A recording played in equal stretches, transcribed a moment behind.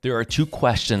There are two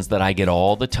questions that I get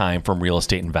all the time from real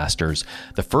estate investors.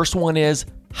 The first one is,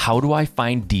 how do I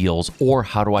find deals, or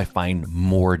how do I find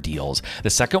more deals?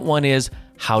 The second one is,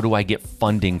 how do I get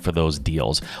funding for those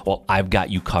deals? Well, I've got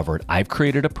you covered. I've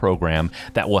created a program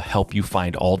that will help you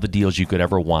find all the deals you could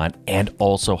ever want and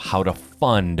also how to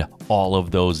fund all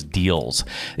of those deals.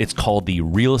 It's called the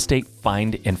Real Estate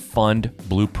Find and Fund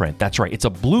Blueprint. That's right. It's a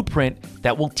blueprint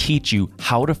that will teach you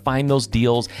how to find those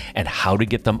deals and how to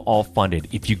get them all funded.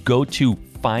 If you go to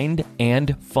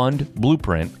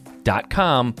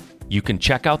findandfundblueprint.com, you can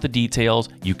check out the details.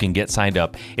 You can get signed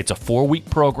up. It's a 4-week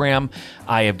program.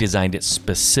 I have designed it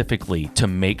specifically to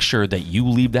make sure that you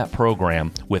leave that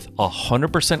program with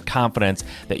 100% confidence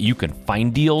that you can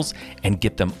find deals and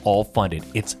get them all funded.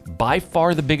 It's by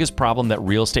far the biggest problem that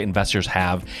real estate investors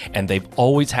have, and they've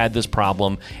always had this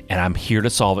problem, and I'm here to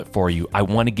solve it for you. I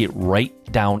want to get right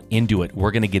down into it.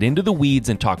 We're going to get into the weeds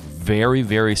and talk very,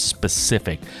 very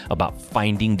specific about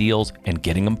finding deals and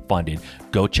getting them funded.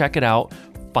 Go check it out.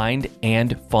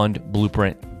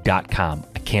 Findandfundblueprint.com.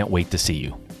 I can't wait to see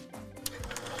you.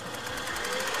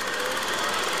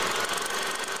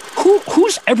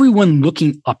 Who's everyone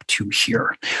looking up to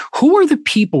here? Who are the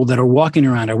people that are walking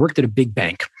around? I worked at a big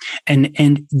bank,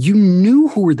 and you knew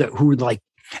who were like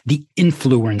the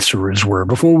influencers were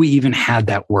before we even had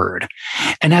that word.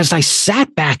 And as I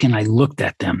sat back and I looked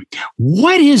at them,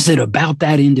 what is it about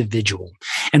that individual?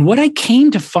 And what I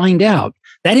came to find out,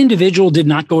 that individual did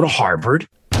not go to Harvard.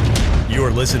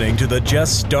 You're listening to the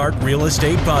Just Start Real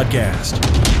Estate Podcast.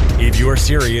 If you're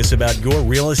serious about your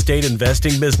real estate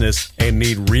investing business and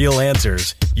need real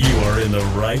answers, you are in the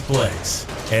right place.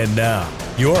 And now,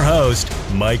 your host,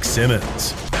 Mike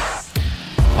Simmons.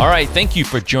 All right, thank you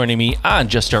for joining me on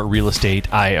Just Start Real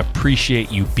Estate. I appreciate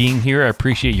you being here. I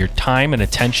appreciate your time and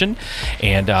attention.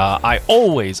 And I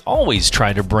always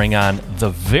try to bring on the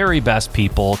very best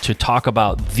people to talk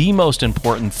about the most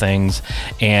important things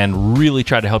and really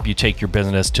try to help you take your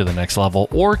business to the next level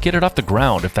or get it off the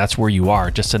ground if that's where you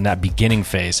are, just in that beginning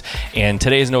phase. And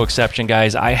today is no exception,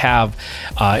 guys. I have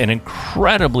an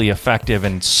incredibly effective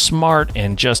and smart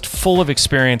and just full of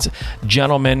experience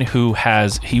gentleman who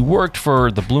he worked for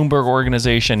the Bloomberg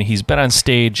organization. He's been on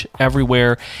stage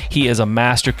everywhere. He is a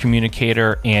master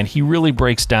communicator, and he really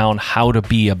breaks down how to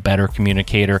be a better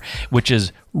communicator, which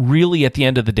is really, at the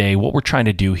end of the day, what we're trying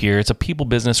to do here. It's a people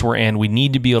business we're in. We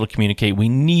need to be able to communicate. We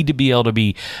need to be able to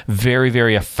be very,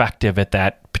 very effective at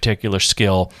that particular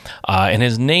skill. And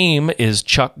his name is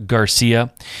Chuck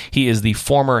Garcia. He is the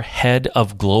former head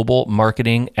of global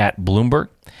marketing at Bloomberg.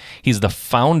 He's the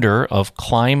founder of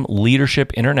Climb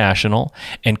Leadership International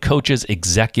and coaches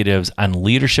executives on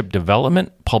leadership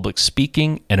development, public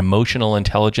speaking, and emotional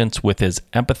intelligence with his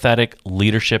Empathetic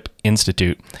Leadership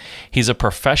Institute. He's a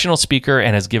professional speaker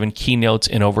and has given keynotes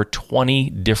in over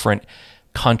 20 different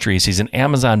countries. He's an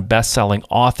Amazon best-selling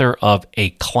author of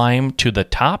A Climb to the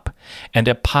Top and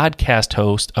a podcast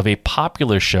host of a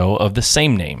popular show of the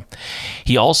same name.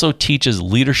 He also teaches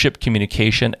leadership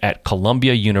communication at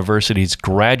Columbia University's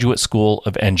Graduate School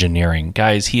of Engineering.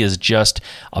 Guys, he is just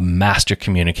a master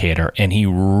communicator, and he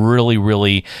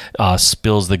really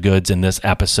spills the goods in this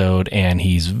episode, and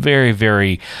he's very,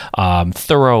 very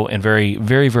thorough and very,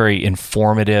 very, very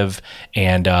informative,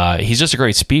 and he's just a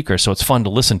great speaker, so it's fun to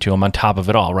listen to him on top of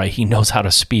it all, right? He knows how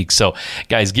to speak. So,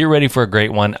 guys, get ready for a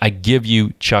great one. I give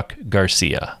you Chuck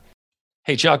Garcia.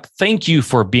 Hey, Chuck, thank you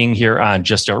for being here on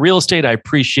Just Start Real Estate. I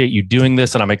appreciate you doing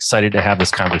this, and I'm excited to have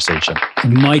this conversation.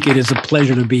 Mike, it is a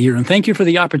pleasure to be here, and thank you for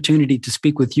the opportunity to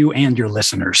speak with you and your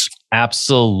listeners.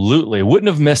 Absolutely. Wouldn't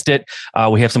have missed it.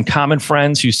 We have some common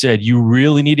friends who said, you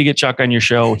really need to get Chuck on your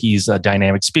show. He's a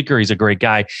dynamic speaker. He's a great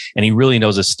guy, and he really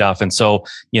knows his stuff. And so,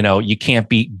 you can't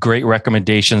beat great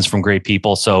recommendations from great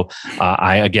people. So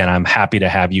I'm happy to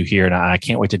have you here, and I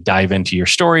can't wait to dive into your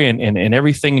story and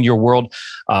everything in your world.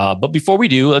 But before we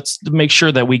do, let's make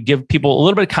sure that we give people a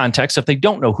little bit of context if they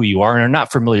don't know who you are and are not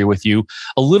familiar with you,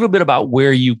 a little bit about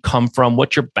where you come from,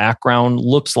 what your background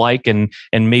looks like, and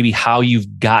maybe how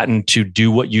you've gotten to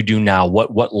do what you do now.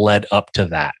 What led up to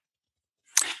that?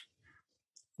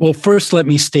 Well, first, let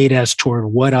me state as toward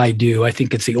what I do. I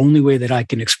think it's the only way that I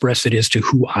can express it as to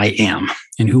who I am.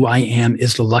 And who I am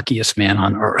is the luckiest man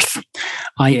on earth.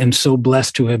 I am so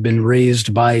blessed to have been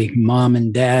raised by mom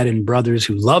and dad and brothers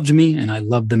who loved me, and I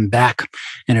loved them back.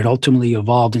 And it ultimately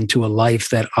evolved into a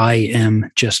life that I am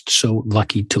just so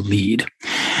lucky to lead.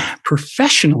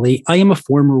 Professionally, I am a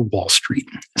former Wall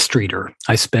Streeter.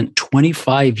 I spent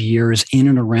 25 years in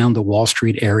and around the Wall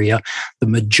Street area, the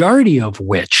majority of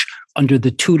which under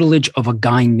the tutelage of a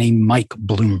guy named Mike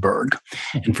Bloomberg.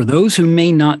 And for those who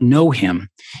may not know him,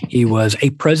 he was a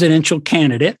presidential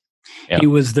candidate. Yeah. He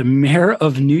was the mayor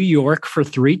of New York for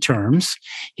 3 terms.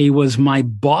 He was my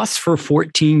boss for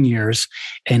 14 years.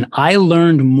 And I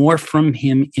learned more from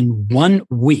him in 1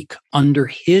 week under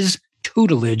his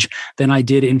tutelage than I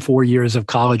did in 4 years of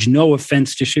college. No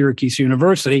offense to Syracuse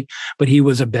University, but he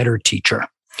was a better teacher.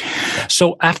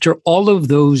 So after all of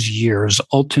those years,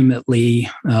 ultimately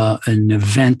an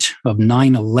event of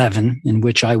 9/11 in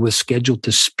which I was scheduled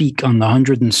to speak on the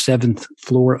 107th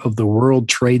floor of the World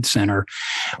Trade Center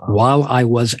while I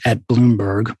was at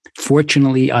Bloomberg.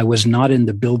 Fortunately, I was not in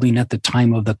the building at the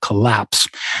time of the collapse.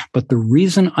 But the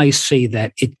reason I say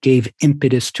that, it gave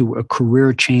impetus to a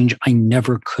career change I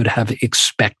never could have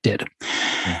expected.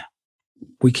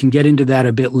 We can get into that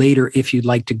a bit later if you'd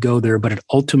like to go there, but it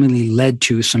ultimately led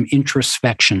to some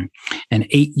introspection. And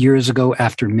 8 years ago,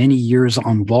 after many years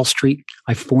on Wall Street,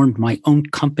 I formed my own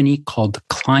company called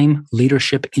Climb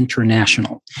Leadership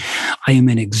International. I am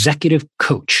an executive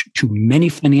coach to many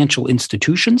financial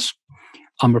institutions.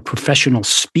 I'm a professional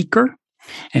speaker,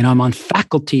 and I'm on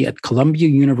faculty at Columbia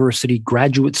University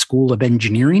Graduate School of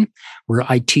Engineering, where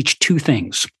I teach 2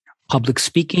 things: public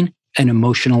speaking and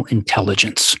emotional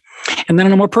intelligence. And then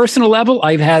on a more personal level,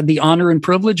 I've had the honor and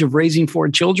privilege of raising 4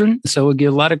 children. So I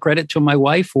give a lot of credit to my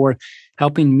wife for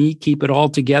helping me keep it all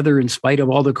together in spite of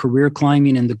all the career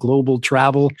climbing and the global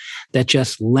travel. That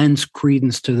just lends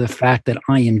credence to the fact that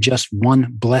I am just one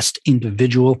blessed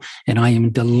individual. And I am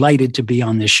delighted to be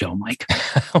on this show, Mike.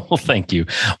 Well, thank you.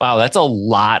 Wow, that's a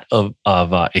lot of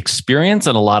experience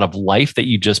and a lot of life that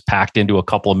you just packed into a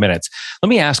couple of minutes. Let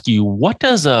me ask you, what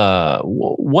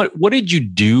did you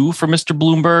do for Mr.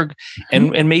 Bloomberg,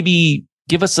 and maybe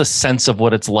give us a sense of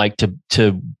what it's like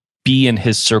to be in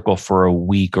his circle for a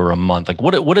week or a month? Like,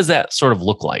 what does that sort of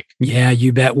look like? Yeah,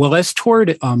 you bet. Well, as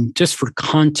toward, just for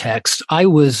context,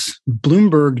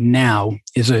 Bloomberg now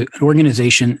is an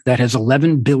organization that has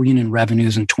 11 billion in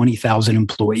revenues and 20,000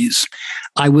 employees.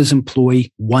 I was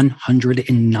employee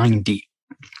 190.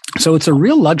 So it's a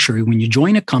real luxury when you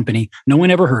join a company. No one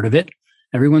ever heard of it.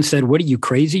 Everyone said, "What are you,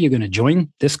 crazy? You're going to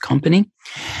join this company?"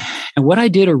 And what I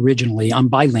did originally, I'm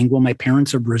bilingual. My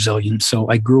parents are Brazilian. So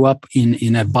I grew up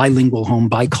in a bilingual home,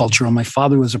 bicultural. My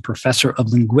father was a professor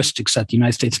of linguistics at the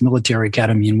United States Military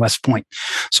Academy in West Point.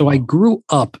 So I grew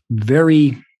up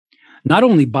not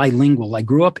only bilingual, I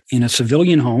grew up in a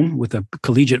civilian home with a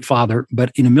collegiate father,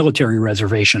 but in a military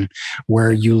reservation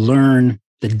where you learn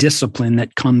the discipline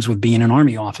that comes with being an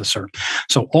Army officer.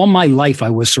 So all my life,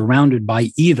 I was surrounded by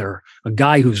either a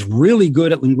guy who's really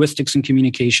good at linguistics and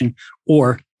communication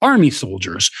or Army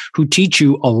soldiers who teach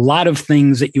you a lot of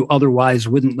things that you otherwise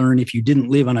wouldn't learn if you didn't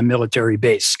live on a military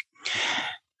base.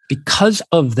 Because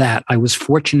of that, I was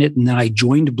fortunate in that I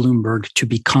joined Bloomberg to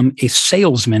become a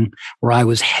salesman, where I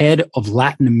was head of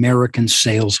Latin American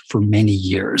sales for many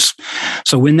years.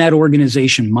 So in that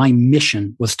organization, my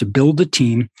mission was to build a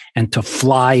team and to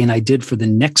fly, and I did for the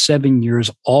next 7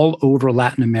 years all over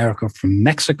Latin America, from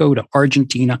Mexico to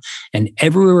Argentina and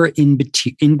everywhere in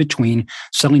between,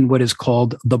 selling what is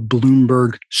called the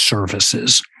Bloomberg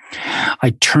services.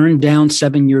 I turned down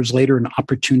 7 years later an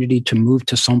opportunity to move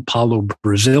to Sao Paulo,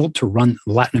 Brazil, to run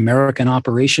Latin American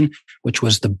operation, which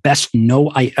was the best no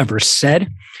I ever said,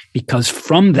 because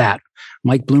from that,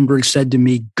 Mike Bloomberg said to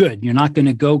me, "Good, you're not going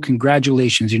to go.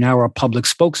 Congratulations. You now are a public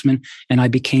spokesman." And I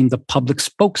became the public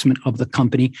spokesman of the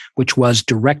company, which was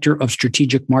director of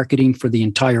strategic marketing for the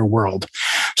entire world.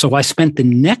 So I spent the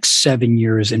next 7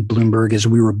 years in Bloomberg as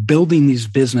we were building these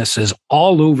businesses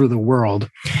all over the world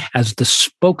as the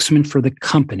spokesman for the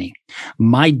company.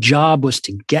 My job was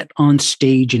to get on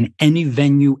stage in any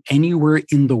venue, anywhere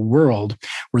in the world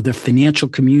where the financial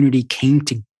community came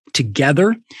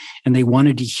together and they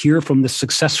wanted to hear from the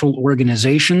successful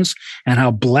organizations, and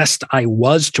how blessed I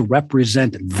was to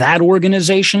represent that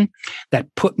organization that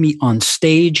put me on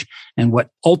stage. And what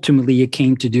ultimately it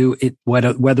came to do,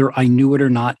 whether I knew it or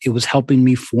not, it was helping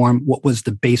me form what was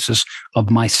the basis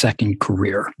of my second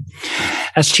career.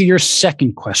 As to your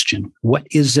second question, what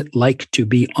is it like to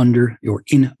be under or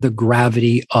in the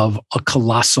gravity of a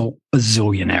colossal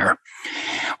bazillionaire?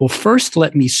 Well, first,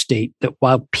 let me state that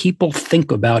while people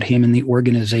think about him in the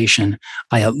organization,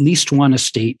 I at least want to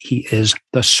state he is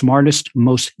the smartest,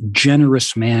 most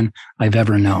generous man I've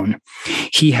ever known.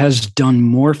 He has done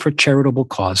more for charitable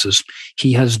causes.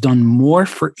 He has done more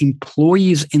for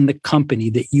employees in the company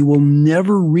that you will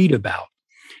never read about.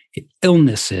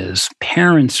 Illnesses,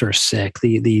 parents are sick,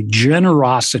 the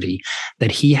generosity that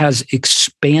he has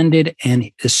expanded and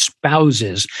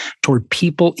espouses toward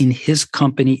people in his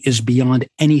company is beyond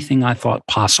anything I thought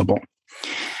possible.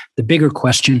 The bigger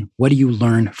question, what do you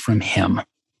learn from him?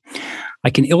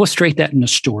 I can illustrate that in a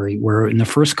story where in the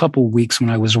first couple of weeks when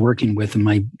I was working with him,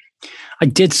 I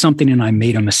did something and I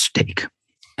made a mistake.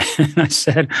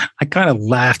 And I kind of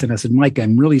laughed and I said, Mike,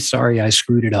 I'm really sorry I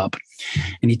screwed it up.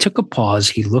 And he took a pause.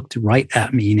 He looked right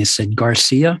at me and he said,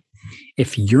 Garcia,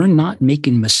 if you're not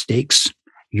making mistakes,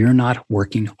 you're not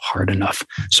working hard enough.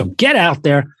 So get out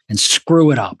there and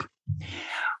screw it up.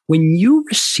 When you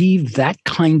receive that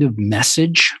kind of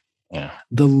message,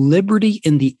 the liberty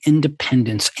and the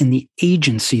independence and the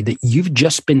agency that you've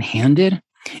just been handed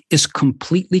is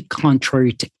completely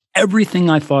contrary to everything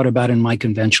I thought about in my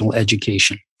conventional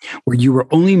education, where you were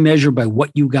only measured by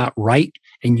what you got right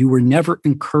and you were never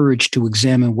encouraged to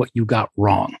examine what you got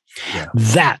wrong. Yeah.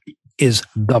 That is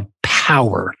the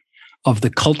power of the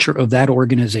culture of that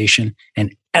organization,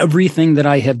 and everything that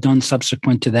I have done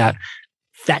subsequent to that,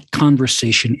 that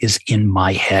conversation is in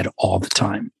my head all the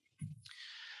time.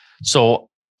 So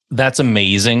that's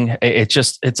amazing.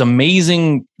 It's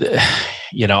amazing.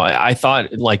 You know, I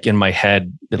thought like in my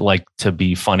head, like to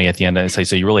be funny at the end, I say,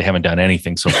 so you really haven't done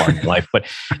anything so far in your life, but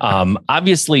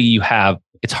obviously you have.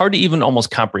 It's hard to even almost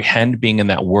comprehend being in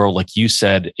that world, like you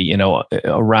said, you know,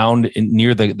 around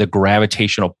near the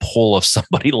gravitational pull of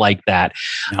somebody like that.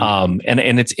 And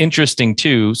it's interesting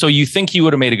too. So you think you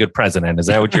would have made a good president? Is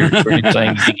that what you're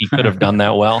saying? You think he could have done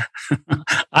that well?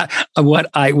 What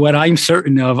I'm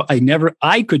certain of,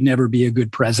 I could never be a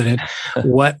good president.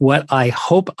 What I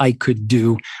hope I could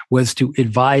do was to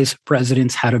advise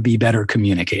presidents how to be better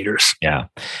communicators. Yeah,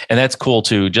 and that's cool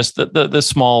too. Just the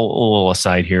small little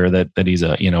aside here that he's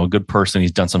a good person.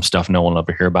 He's done some stuff no one will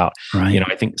ever hear about. Right.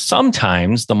 I think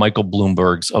sometimes the Michael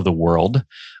Bloombergs of the world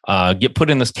get put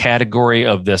in this category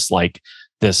of this like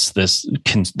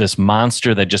this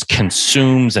monster that just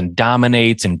consumes and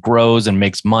dominates and grows and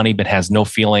makes money, but has no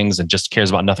feelings and just cares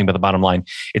about nothing but the bottom line.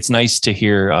 It's nice to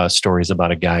hear stories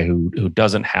about a guy who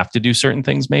doesn't have to do certain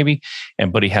things maybe,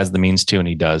 but he has the means to, and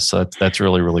he does. So that's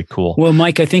really, really cool. Well,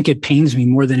 Mike, I think it pains me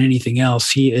more than anything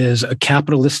else. He is a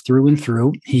capitalist through and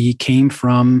through. He came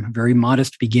from very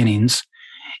modest beginnings.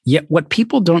 Yet what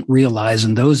people don't realize,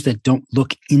 and those that don't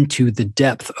look into the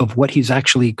depth of what he's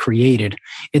actually created,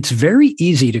 it's very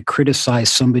easy to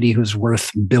criticize somebody who's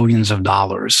worth billions of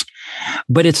dollars.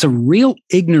 But it's a real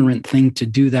ignorant thing to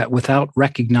do that without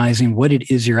recognizing what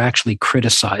it is you're actually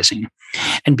criticizing.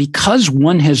 And because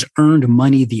one has earned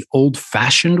money the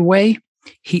old-fashioned way,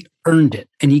 he earned it,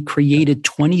 and he created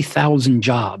 20,000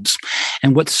 jobs.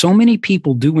 And what so many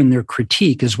people do in their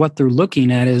critique is what they're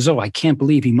looking at is, oh, I can't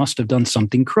believe he must have done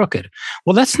something crooked.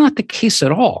 Well, that's not the case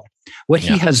at all. What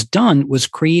he has done was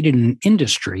created an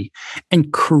industry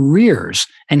and careers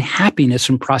and happiness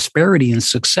and prosperity and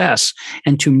success.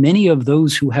 And to many of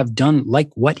those who have done like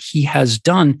what he has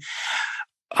done,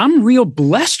 I'm real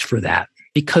blessed for that.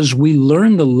 Because we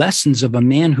learn the lessons of a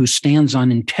man who stands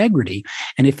on integrity.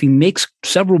 And if he makes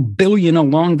several billion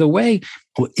along the way,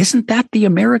 well, isn't that the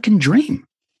American dream?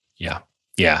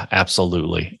 Yeah,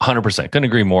 absolutely. 100%. Couldn't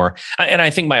agree more. And I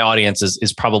think my audience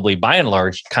is probably by and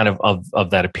large kind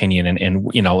of that opinion. And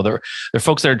they're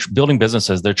folks that are building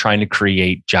businesses. They're trying to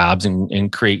create jobs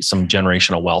and create some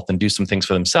generational wealth and do some things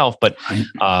for themselves. But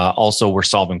also we're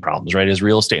solving problems, right? As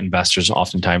real estate investors,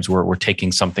 oftentimes we're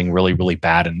taking something really, really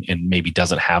bad and maybe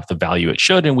doesn't have the value it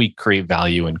should. And we create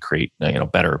value and create,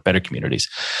 better communities.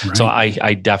 Right. So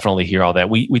I definitely hear all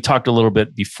that. We talked a little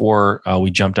bit before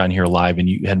we jumped on here live, and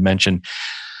you had mentioned,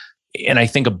 and I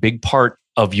think a big part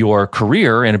of your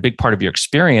career and a big part of your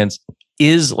experience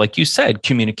is, like you said,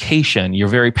 communication. You're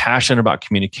very passionate about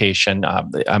communication.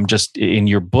 I'm just in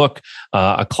your book,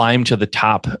 A Climb to the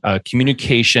Top,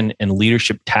 Communication and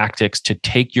Leadership Tactics to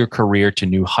Take Your Career to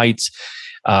New Heights.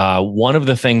 One of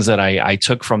the things that I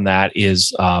took from that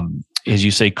is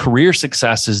you say, career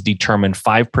success is determined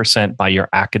 5% by your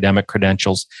academic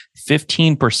credentials,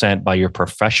 15% by your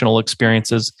professional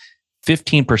experiences,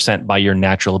 15% by your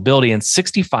natural ability, and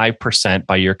 65%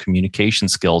 by your communication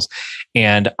skills.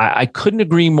 And I couldn't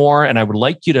agree more. And I would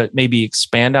like you to maybe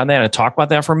expand on that and talk about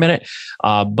that for a minute.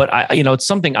 But it's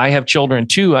something. I have children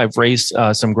too. I've raised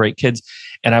some great kids,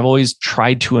 and I've always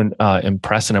tried to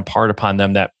impress and impart upon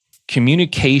them that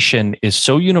communication is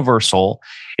so universal.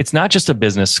 It's not just a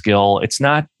business skill. It's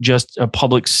not just a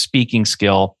public speaking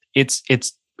skill. It's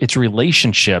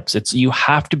relationships. You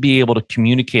have to be able to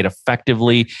communicate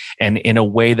effectively and in a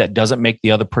way that doesn't make the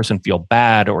other person feel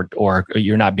bad, or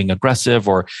you're not being aggressive,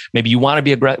 or maybe you want to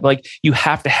be aggressive. Like, you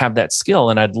have to have that skill.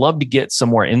 And I'd love to get some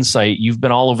more insight. You've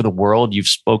been all over the world. You've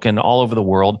spoken all over the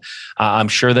world. I'm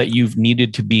sure that you've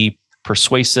needed to be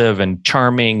persuasive and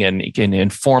charming and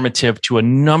informative to a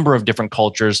number of different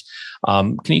cultures.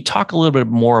 Can you talk a little bit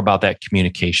more about that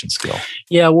communication skill?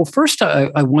 Yeah, well, first, I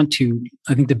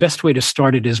think the best way to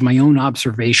start it is my own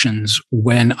observations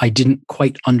when I didn't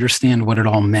quite understand what it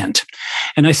all meant.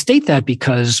 And I state that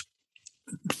because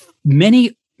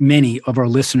many of our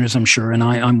listeners, I'm sure, and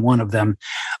I'm one of them,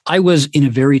 I was in a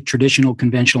very traditional,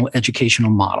 conventional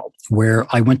educational model where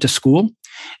I went to school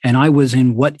and I was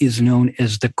in what is known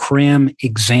as the cram,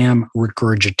 exam,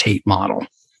 regurgitate model.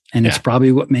 And it's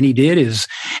probably what many did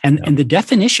and the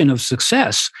definition of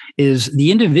success is the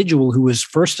individual who is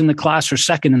first in the class or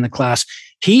second in the class,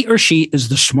 he or she is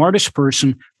the smartest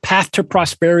person. Path to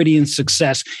prosperity and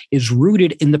success is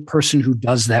rooted in the person who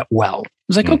does that well.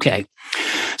 It's like, okay.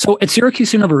 So at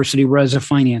Syracuse University, where I was a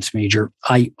finance major,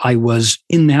 I was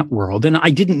in that world and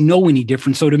I didn't know any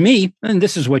different. So to me, and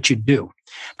this is what you do.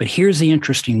 But here's the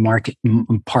interesting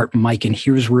part, Mike, and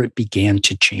here's where it began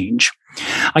to change.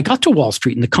 I got to Wall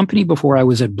Street in the company before I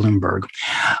was at Bloomberg.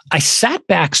 I sat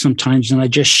back sometimes and I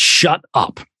just shut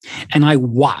up and I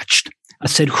watched. I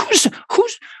said, who's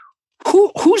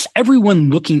everyone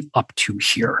looking up to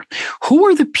here? Who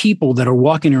are the people that are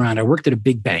walking around? I worked at a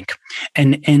big bank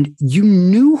and you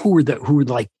knew who were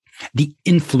like the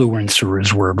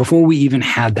influencers were before we even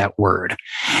had that word.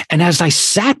 And as I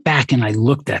sat back and I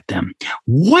looked at them,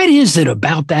 what is it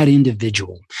about that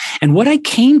individual? And what I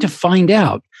came to find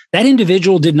out, that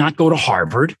individual did not go to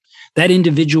Harvard. That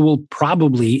individual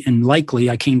probably and likely,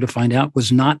 I came to find out,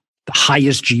 was not the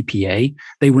highest GPA.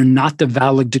 They were not the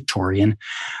valedictorian.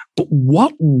 But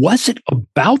what was it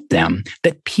about them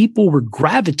that people were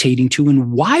gravitating to,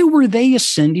 and why were they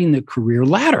ascending the career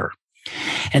ladder?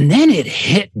 And then it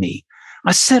hit me.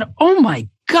 I said, oh my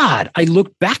God. I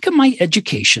looked back at my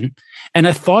education and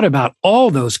I thought about all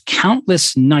those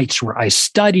countless nights where I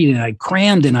studied and I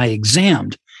crammed and I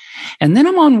examined. And then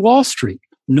I'm on Wall Street.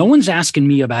 No one's asking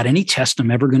me about any test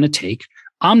I'm ever going to take.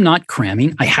 I'm not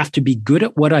cramming. I have to be good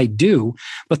at what I do.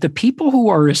 But the people who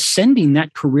are ascending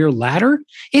that career ladder,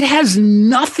 it has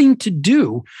nothing to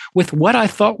do with what I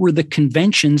thought were the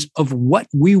conventions of what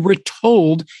we were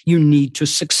told you need to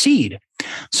succeed.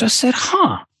 So I said,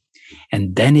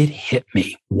 And then it hit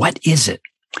me. What is it?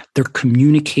 They're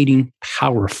communicating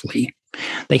powerfully.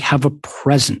 They have a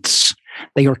presence.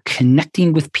 They are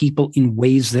connecting with people in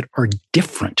ways that are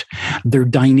different. They're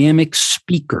dynamic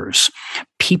speakers.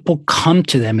 People come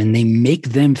to them and they make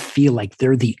them feel like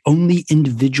they're the only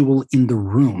individual in the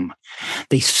room.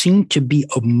 They seem to be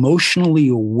emotionally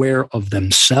aware of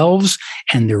themselves,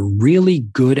 and they're really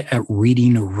good at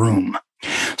reading a room.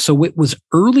 So it was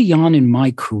early on in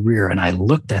my career, and I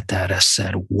looked at that. I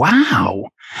said, wow,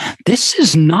 this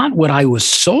is not what I was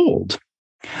sold.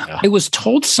 I was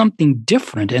told something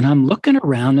different, and I'm looking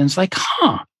around and it's like,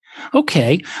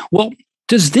 okay, well,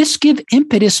 does this give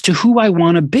impetus to who I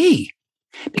want to be?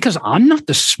 Because I'm not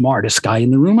the smartest guy in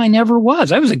the room. I never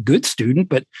was. I was a good student,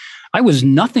 but I was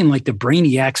nothing like the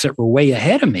brainiacs that were way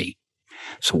ahead of me.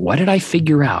 So what did I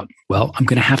figure out? Well, I'm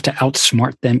going to have to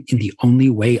outsmart them in the only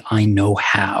way I know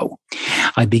how.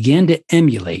 I began to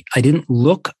emulate. I didn't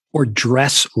look or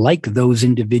dress like those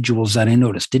individuals that I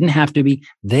noticed. Didn't have to be.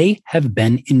 They have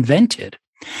been invented.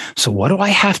 So what do I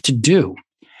have to do?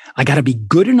 I got to be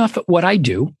good enough at what I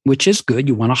do, which is good.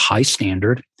 You want a high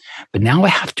standard. But now I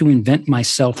have to invent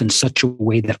myself in such a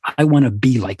way that I want to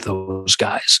be like those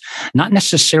guys. Not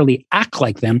necessarily act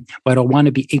like them, but I want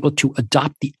to be able to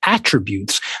adopt the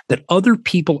attributes that other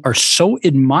people are so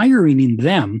admiring in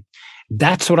them.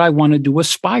 That's what I wanted to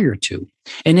aspire to.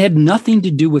 And it had nothing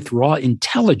to do with raw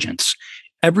intelligence,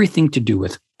 everything to do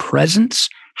with presence,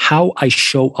 how I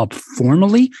show up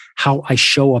formally, how I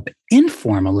show up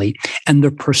informally, and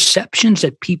the perceptions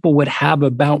that people would have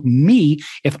about me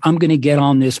if I'm going to get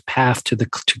on this path to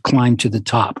climb to the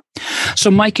top.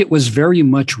 So, Mike, it was very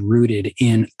much rooted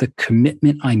in the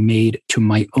commitment I made to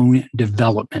my own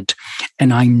development.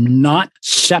 And I'm not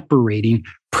separating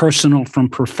personal from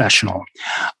professional.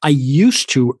 I used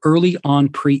to early on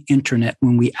pre-internet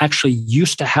when we actually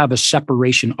used to have a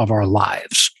separation of our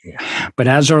lives. But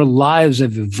as our lives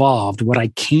have evolved, what I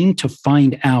came to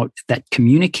find out that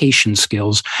communication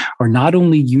skills are not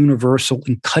only universal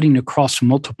and cutting across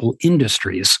multiple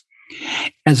industries.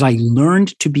 As I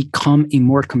learned to become a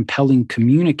more compelling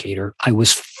communicator, I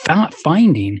was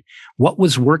finding what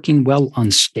was working well on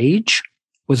stage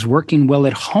was working well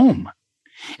at home.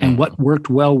 And what worked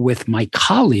well with my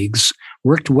colleagues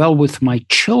worked well with my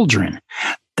children.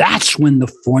 That's when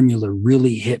the formula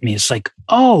really hit me. It's like,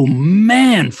 oh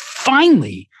man,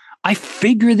 finally, I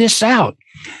figure this out.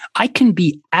 I can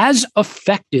be as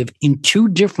effective in two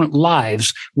different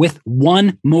lives with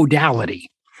one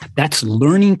modality. That's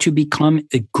learning to become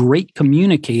a great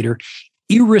communicator,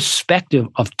 irrespective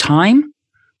of time,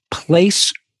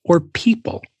 place, or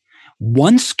people.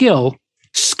 One skill,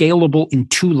 scalable in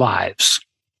 2 lives.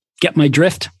 Get my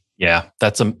drift? Yeah,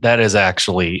 that is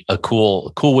actually a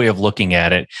cool way of looking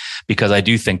at it, because I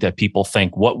do think that people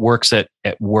think what works at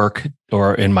work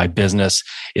or in my business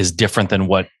is different than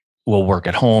what will work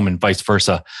at home, and vice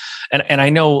versa. And I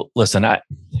know, listen,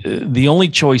 the only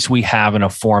choice we have in a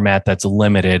format that's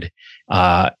limited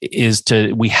is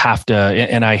we have to,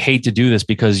 and I hate to do this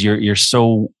because you're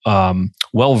so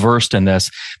well versed in this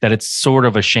that it's sort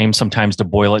of a shame sometimes to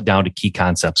boil it down to key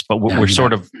concepts, but we're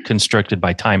sort of constricted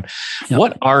by time. Yep.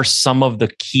 What are some of the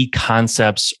key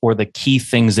concepts or the key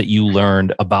things that you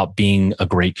learned about being a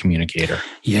great communicator?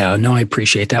 Yeah, no, I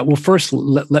appreciate that. Well, first,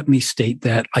 let me state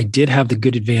that I did have the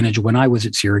good advantage when I was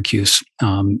at Syracuse.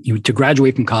 To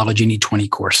graduate from college, you need 20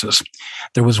 courses.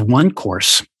 There was one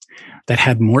course that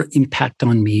had more impact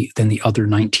on me than the other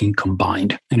 19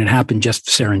 combined. And it happened just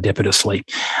serendipitously.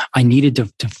 I needed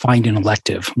to find an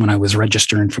elective when I was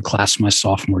registering for class my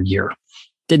sophomore year.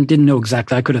 Didn't know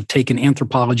exactly. I could have taken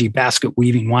anthropology, basket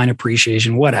weaving, wine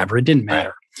appreciation, whatever. It didn't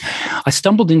matter. I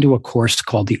stumbled into a course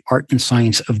called The Art and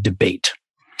Science of Debate.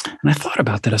 And I thought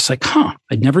about that. I was like,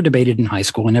 I'd never debated in high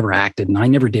school. I never acted, and I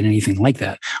never did anything like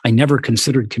that. I never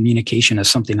considered communication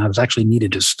as something I was actually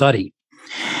needed to study.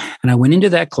 And I went into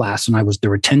that class, and there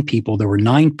were 10 people. There were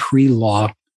 9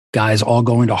 pre-law guys all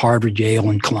going to Harvard,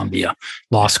 Yale, and Columbia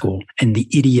Law School, and the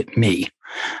idiot me.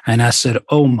 And I said,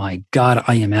 oh my God,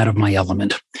 I am out of my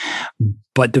element.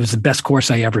 But it was the best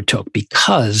course I ever took,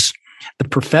 because the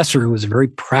professor, who was very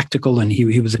practical, and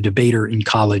he was a debater in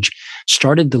college,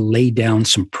 started to lay down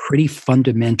some pretty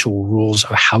fundamental rules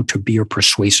of how to be a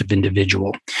persuasive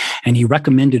individual. And he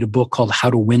recommended a book called How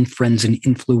to Win Friends and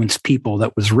Influence People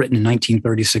that was written in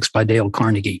 1936 by Dale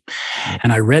Carnegie.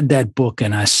 And I read that book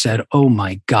and I said, oh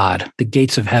my God, the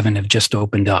gates of heaven have just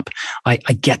opened up. I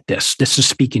get this. This is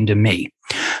speaking to me.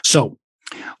 So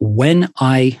when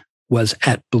I was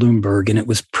at Bloomberg, and it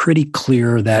was pretty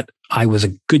clear that I was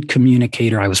a good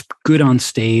communicator. I was good on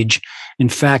stage. In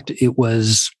fact,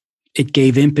 it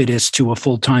gave impetus to a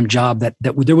full-time job that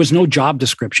there was no job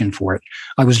description for it.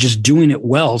 I was just doing it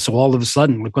well. So all of a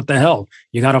sudden, like, what the hell?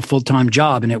 You got a full-time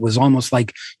job. And it was almost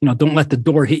like, don't let the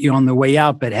door hit you on the way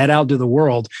out, but head out to the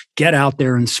world, get out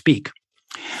there and speak.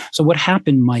 So what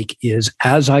happened, Mike, is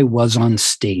as I was on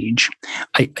stage,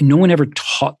 no one ever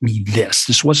taught me this.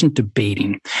 This wasn't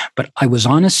debating, but I was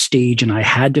on a stage and I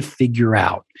had to figure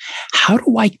out, how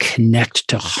do I connect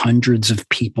to hundreds of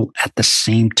people at the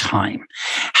same time?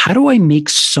 How do I make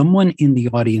someone in the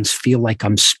audience feel like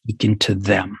I'm speaking to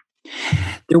them?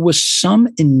 There was some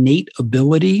innate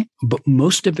ability, but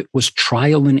most of it was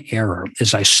trial and error.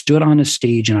 As I stood on a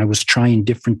stage and I was trying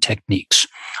different techniques,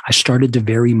 I started to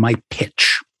vary my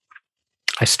pitch.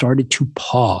 I started to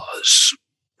pause,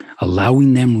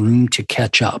 allowing them room to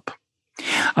catch up.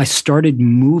 I started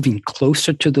moving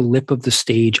closer to the lip of the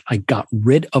stage. I got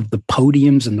rid of the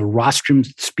podiums and the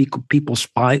rostrums that people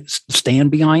stand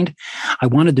behind. I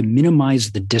wanted to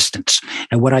minimize the distance.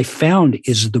 And what I found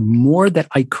is the more that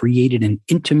I created an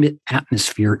intimate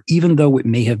atmosphere, even though it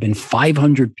may have been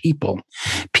 500 people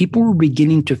were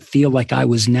beginning to feel like I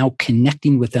was now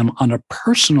connecting with them on a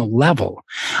personal level.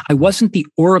 I wasn't the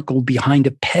oracle behind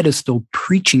a pedestal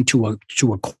preaching to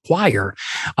a choir.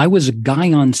 I was a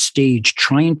guy on stage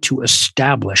trying to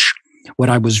establish what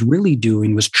I was really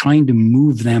doing was trying to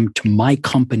move them to my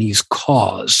company's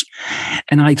cause.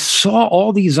 And I saw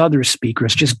all these other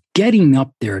speakers just getting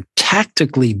up there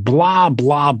tactically, blah,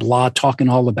 blah, blah, talking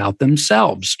all about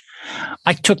themselves.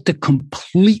 I took the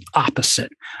complete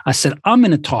opposite. I said, I'm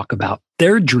going to talk about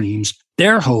their dreams,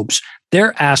 their hopes,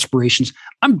 their aspirations.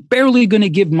 I'm barely going to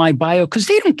give my bio because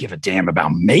they don't give a damn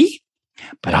about me.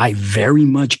 But I very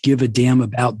much give a damn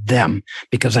about them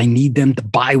because I need them to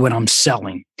buy what I'm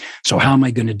selling. So how am I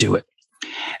going to do it?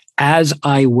 As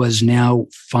I was now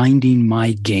finding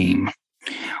my game,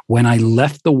 when I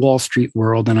left the Wall Street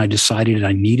world and I decided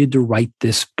I needed to write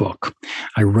this book,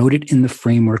 I wrote it in the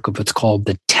framework of what's called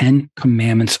the 10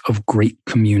 Commandments of Great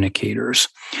Communicators.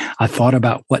 I thought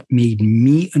about what made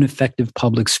me an effective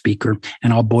public speaker,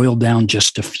 and I'll boil down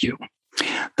just a few.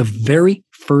 The very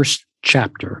first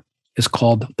chapter is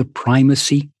called the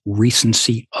primacy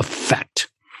recency effect.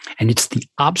 And it's the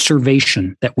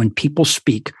observation that when people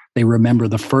speak, they remember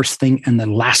the first thing and the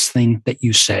last thing that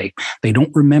you say. They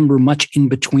don't remember much in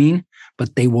between,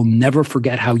 but they will never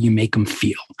forget how you make them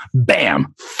feel.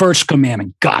 Bam! First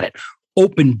commandment. Got it.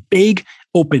 Open big,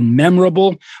 open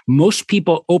memorable. Most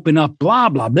people open up blah,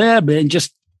 blah, blah, blah, and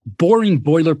just boring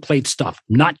boilerplate stuff.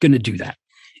 Not going to do that.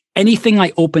 Anything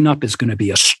I open up is going to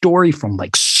be a story from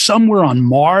like somewhere on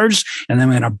Mars, and then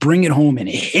I'm going to bring it home and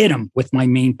hit them with my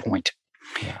main point.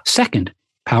 Yeah. Second,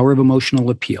 power of emotional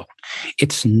appeal.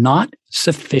 It's not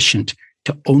sufficient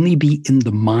to only be in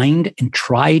the mind and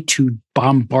try to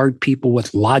bombard people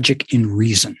with logic and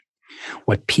reason.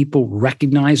 What people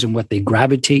recognize and what they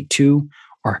gravitate to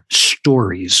are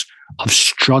stories of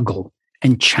struggle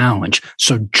and challenge.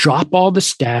 So drop all the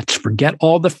stats, forget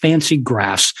all the fancy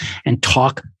graphs, and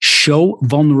show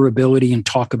vulnerability and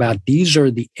talk about these are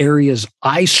the areas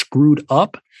I screwed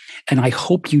up, and I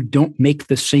hope you don't make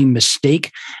the same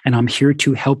mistake, and I'm here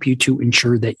to help you to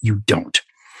ensure that you don't.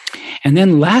 And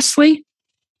then lastly,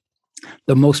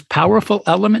 the most powerful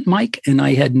element, Mike, and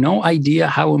I had no idea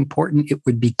how important it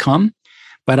would become,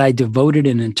 but I devoted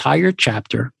an entire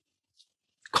chapter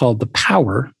called The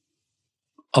Power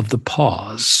of the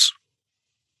Pause.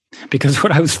 Because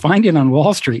what I was finding on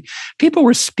Wall Street, people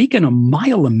were speaking a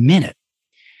mile a minute,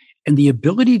 and the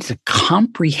ability to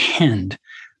comprehend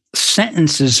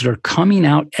sentences that are coming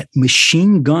out at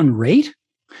machine gun rate,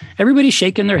 everybody's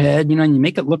shaking their head, and you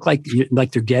make it look like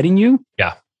they're getting you.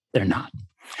 Yeah. They're not.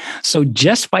 So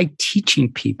just by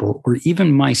teaching people, or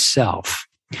even myself,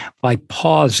 by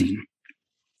pausing,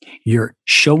 you're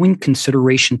showing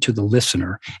consideration to the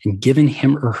listener and giving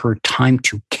him or her time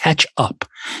to catch up,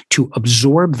 to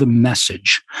absorb the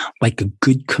message. Like a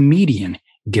good comedian,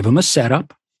 give them a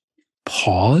setup,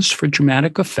 pause for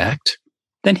dramatic effect,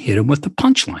 then hit them with the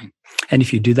punchline. And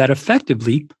if you do that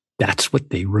effectively, that's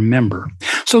what they remember.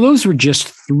 So those were just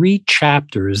 3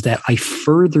 chapters that I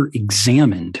further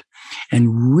examined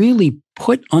and really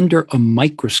put under a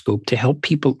microscope to help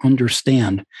people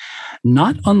understand.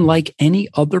 Not unlike any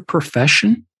other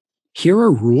profession, here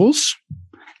are rules,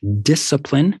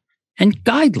 discipline, and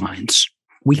guidelines.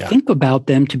 We think about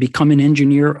them to become an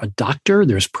engineer, a doctor,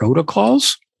 there's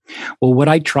protocols. Well, what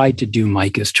I tried to do,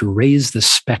 Mike, is to raise the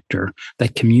specter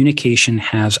that communication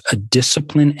has a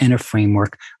discipline and a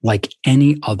framework like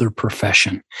any other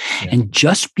profession. Yeah. And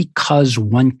just because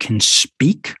one can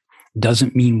speak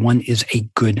doesn't mean one is a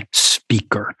good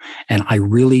speaker. And I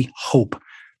really hope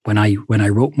when I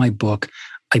wrote my book,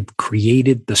 I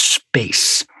created the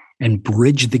space and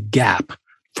bridged the gap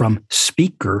from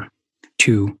speaker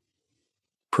to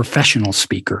professional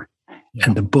speaker. Yeah.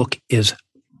 And the book is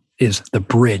the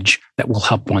bridge that will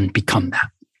help one become that.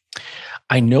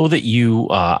 I know that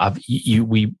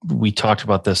we talked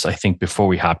about this, I think, before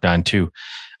we hopped on too,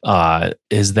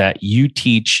 is that you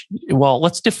teach, well,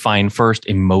 let's define first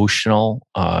emotional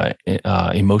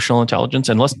intelligence,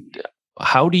 and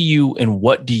how do you and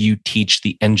what do you teach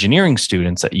the engineering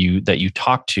students that you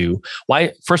talk to?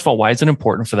 Why, first of all, why is it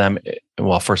important for them?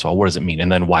 Well, first of all, what does it mean?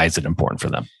 And then why is it important for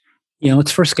them?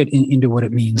 Let's first get into what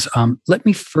it means. Let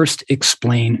me first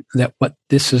explain that what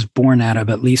this is born out of,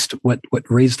 at least what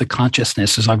raised the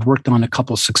consciousness, is I've worked on a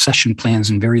couple of succession plans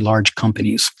in very large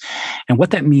companies. And what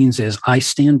that means is I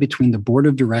stand between the board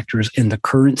of directors and the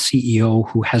current CEO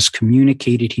who has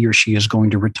communicated he or she is going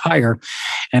to retire.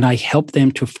 And I help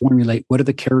them to formulate what are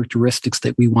the characteristics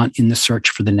that we want in the search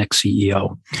for the next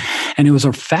CEO. And it was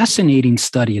a fascinating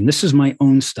study. And this is my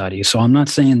own study. So I'm not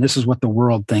saying this is what the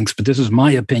world thinks, but this is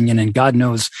my opinion. And God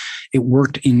knows it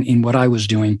worked in what I was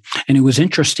doing. And it was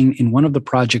interesting in one of the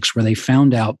projects where they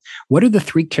found out what are the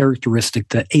 3 characteristics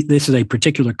that this is a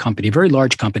particular company, a very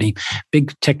large company,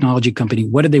 big technology company.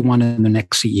 What do they want in the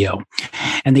next CEO?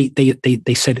 And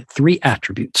they said 3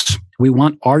 attributes. We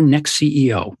want our next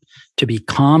CEO to be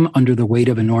calm under the weight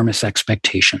of enormous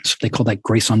expectations. They call that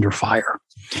grace under fire.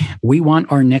 We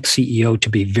want our next CEO to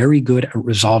be very good at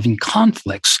resolving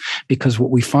conflicts, because what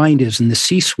we find is in the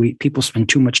C-suite, people spend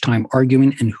too much time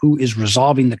arguing and who is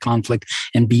resolving the conflict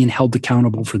and being held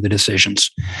accountable for the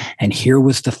decisions. And here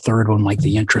was the third one, like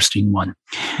the interesting one.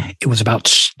 It was about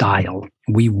style.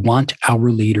 We want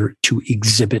our leader to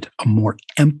exhibit a more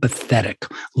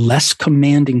empathetic, less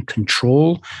command and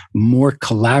control, more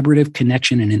collaborative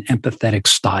connection and an empathetic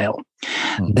style.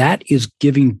 That is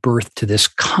giving birth to this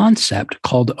concept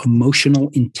called emotional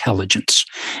intelligence.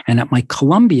 And at my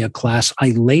Columbia class,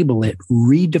 I label it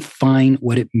redefine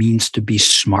what it means to be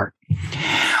smart.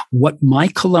 What my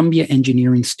Columbia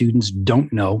engineering students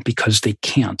don't know, because they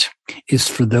can't, is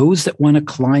for those that want to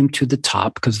climb to the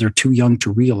top, because they're too young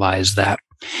to realize that,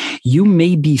 you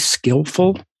may be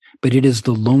skillful, but it is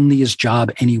the loneliest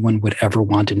job anyone would ever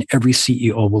want, and every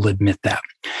CEO will admit that.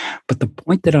 But the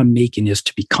point that I'm making is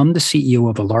to become the CEO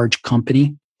of a large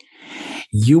company,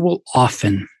 you will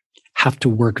often have to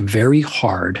work very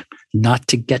hard not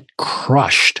to get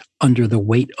crushed under the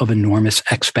weight of enormous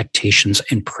expectations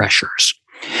and pressures.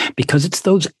 because it's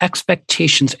those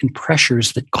expectations and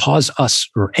pressures that cause us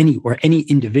or any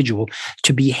individual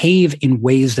to behave in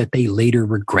ways that they later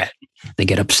regret. They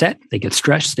get upset, they get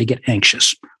stressed, they get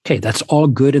anxious. Okay, that's all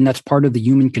good and that's part of the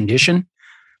human condition,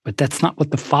 but that's not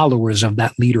what the followers of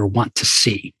that leader want to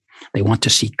see. They want to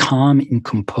see calm and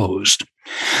composed.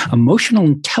 Emotional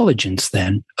intelligence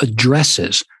then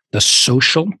addresses the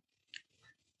social,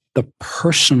 the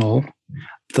personal,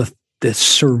 the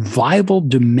survival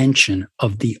dimension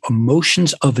of the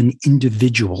emotions of an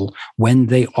individual when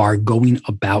they are going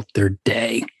about their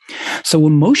day. So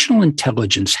emotional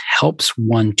intelligence helps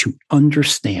one to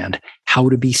understand how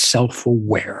to be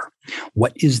self-aware.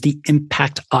 What is the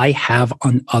impact I have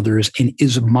on others, and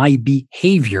is my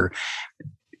behavior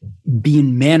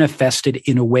being manifested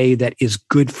in a way that is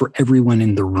good for everyone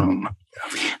in the room?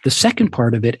 The second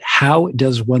part of it, how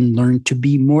does one learn to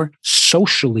be more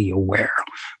socially aware,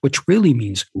 which really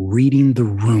means reading the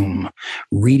room,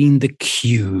 reading the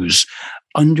cues,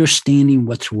 understanding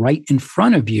what's right in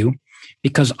front of you,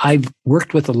 because I've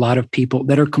worked with a lot of people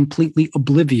that are completely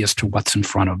oblivious to what's in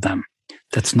front of them.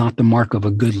 That's not the mark of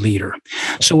a good leader.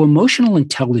 So emotional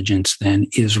intelligence then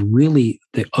is really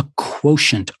a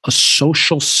quotient, a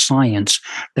social science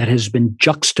that has been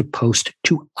juxtaposed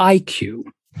to IQ.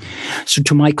 So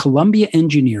to my Columbia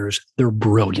engineers, they're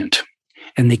brilliant.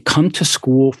 And they come to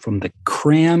school from the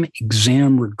cram,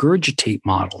 exam, regurgitate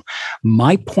model.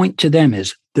 My point to them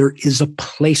is there is a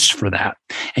place for that.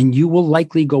 And you will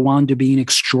likely go on to be an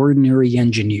extraordinary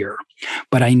engineer.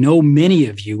 But I know many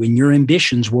of you in your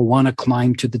ambitions will want to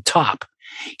climb to the top.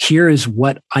 Here is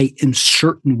what I am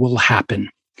certain will happen.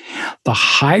 The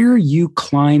higher you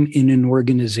climb in an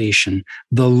organization,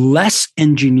 the less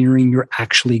engineering you're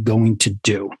actually going to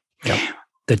do. Yep.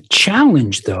 The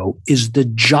challenge, though, is the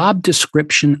job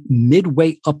description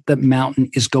midway up the mountain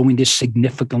is going to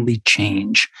significantly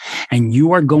change, and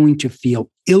you are going to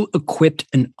feel ill-equipped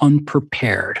and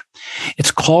unprepared.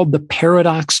 It's called the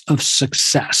paradox of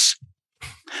success.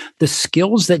 The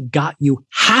skills that got you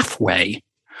halfway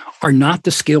are not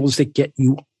the skills that get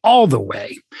you all the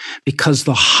way, because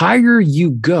the higher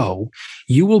you go,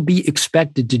 you will be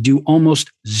expected to do almost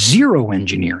zero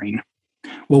engineering.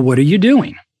 Well, what are you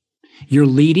doing? You're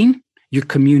leading, you're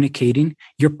communicating,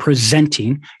 you're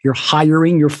presenting, you're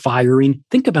hiring, you're firing.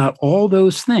 Think about all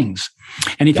those things.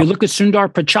 And if you look at Sundar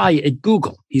Pichai at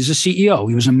Google, he's a CEO.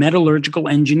 He was a metallurgical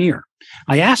engineer.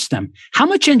 I asked them, how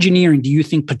much engineering do you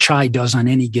think Pichai does on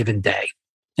any given day?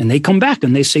 And they come back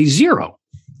and they say zero.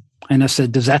 And I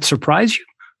said, does that surprise you?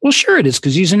 Well, sure it is,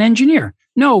 because he's an engineer.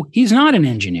 No, he's not an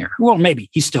engineer. Well, maybe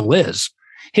he still is.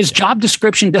 His job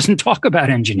description doesn't talk about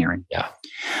engineering. Yeah.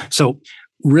 So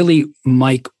really,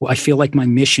 Mike, I feel like my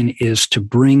mission is to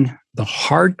bring the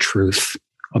hard truth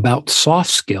about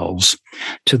soft skills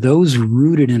to those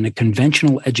rooted in a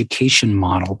conventional education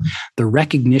model, the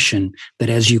recognition that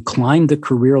as you climb the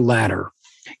career ladder,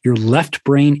 your left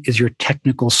brain is your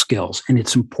technical skills, and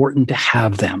it's important to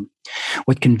have them.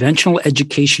 What conventional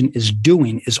education is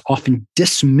doing is often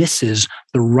dismisses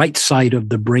the right side of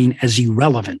the brain as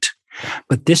irrelevant.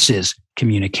 But this is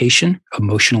communication,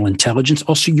 emotional intelligence,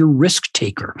 also your risk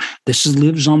taker. This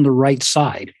lives on the right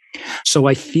side. So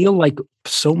I feel like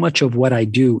so much of what I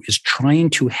do is trying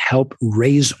to help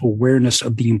raise awareness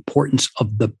of the importance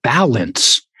of the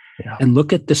balance and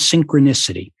look at the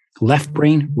synchronicity. Left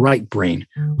brain, right brain,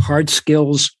 hard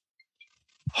skills,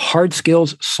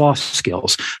 soft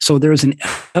skills. So there's an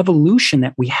evolution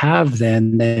that we have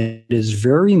then that is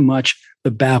very much the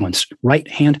balance, right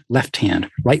hand,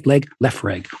 right leg, left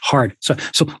leg, hard. So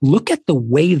look at the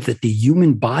way that the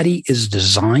human body is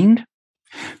designed.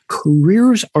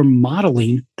 Careers are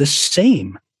modeling the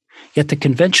same, yet the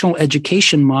conventional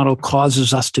education model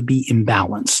causes us to be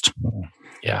imbalanced.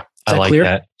 Yeah. I like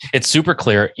that. It's super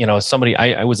clear. You know, somebody,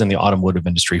 I was in the automotive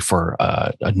industry for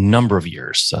a number of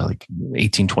years, like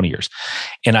 18, 20 years.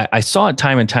 And I saw it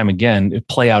time and time again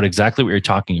play out exactly what you're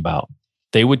talking about.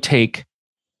 They would take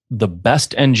the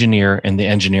best engineer in the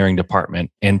engineering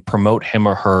department and promote him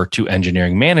or her to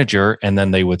engineering manager. And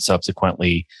then they would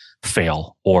subsequently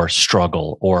fail or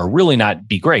struggle or really not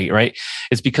be great, right?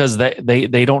 It's because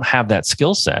they don't have that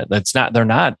skill set. They're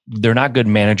not good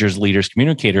managers, leaders,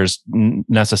 communicators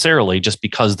necessarily just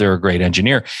because they're a great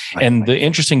engineer. Right. And the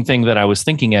interesting thing that I was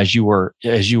thinking as you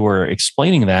were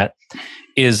explaining that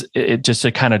is it just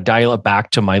to kind of dial it back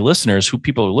to my listeners, who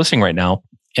people are listening right now.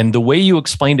 And the way you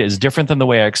explained it is different than the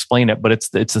way I explain it, but it's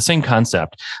the same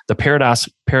concept. The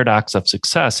paradox of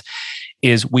success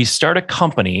is we start a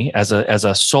company as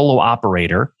a solo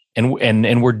operator,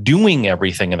 and we're doing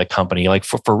everything in the company. Like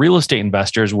for real estate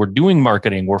investors, we're doing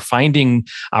marketing, we're finding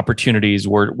opportunities,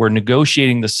 we're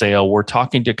negotiating the sale, we're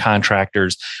talking to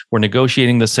contractors, we're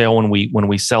negotiating the sale when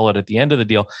we sell it at the end of the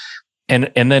deal.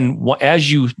 And then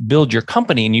as you build your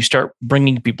company and you start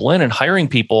bringing people in and hiring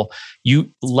people,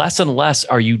 you less and less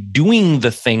are you doing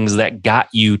the things that got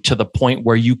you to the point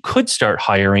where you could start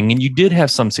hiring and you did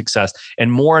have some success. And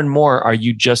more are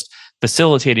you just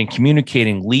facilitating,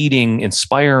 communicating, leading,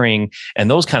 inspiring,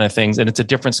 and those kind of things. And it's a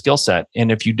different skill set.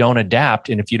 And if you don't adapt,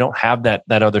 and if you don't have that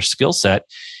other skill set,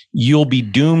 you'll be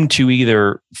doomed to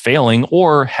either failing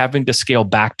or having to scale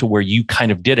back to where you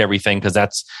kind of did everything, because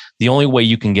that's the only way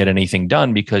you can get anything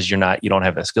done, because you don't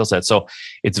have that skill set. So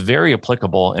it's very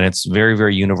applicable, and it's very,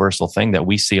 very universal thing that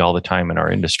we see all the time in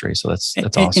our industry. So that's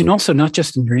awesome. And also not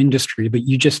just in your industry, but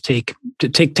you just take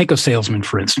a salesman,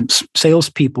 for instance.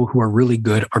 Salespeople who are really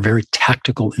good are very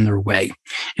tactical in their way.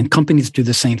 And companies do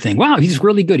the same thing. Wow, he's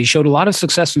really good. He showed a lot of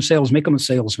success in sales. Make him a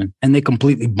salesman. And they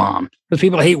completely bomb because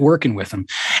people hate working with him.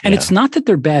 And it's not that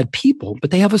they're bad people, but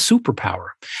they have a superpower.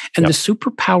 And the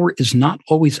superpower is not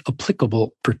always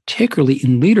applicable, particularly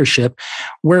in leadership,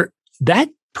 where that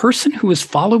person who is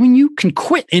following you can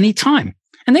quit anytime.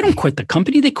 And they don't quit the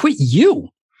company, they quit you.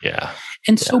 Yeah.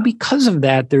 And so because of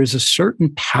that, there's a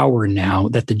certain power now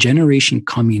that the generation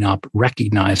coming up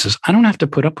recognizes, I don't have to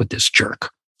put up with this jerk.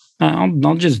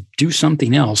 I'll just do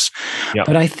something else. Yep.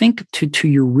 But I think to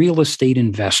your real estate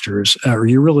investors or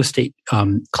your real estate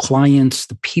clients,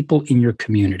 the people in your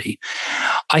community,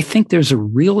 I think there's a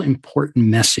real important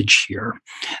message here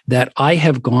that I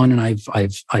have gone and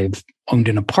I've owned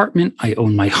an apartment. I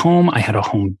own my home. I had a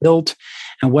home built.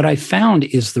 And what I found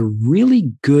is the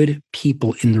really good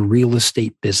people in the real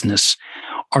estate business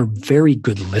are very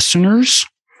good listeners.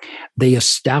 They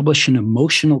establish an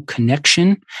emotional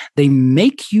connection. They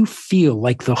make you feel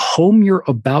like the home you're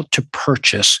about to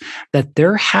purchase, that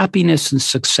their happiness and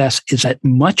success is as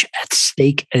much at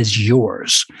stake as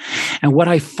yours. And what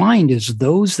I find is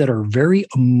those that are very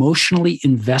emotionally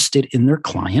invested in their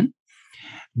client,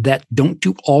 that don't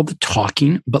do all the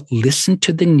talking, but listen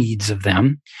to the needs of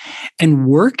them and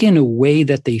work in a way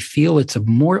that they feel it's a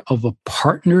more of a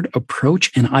partnered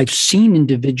approach. And I've seen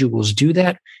individuals do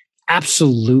that.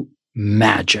 Absolute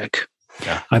magic.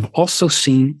 Yeah. I've also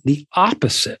seen the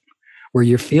opposite, where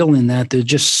you're feeling that they're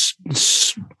just,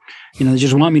 they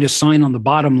just want me to sign on the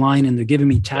bottom line and they're giving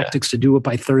me tactics to do it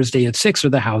by Thursday at 6 or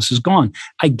the house is gone.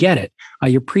 I get it. I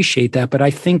appreciate that. But I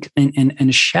think, and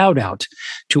a shout out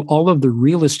to all of the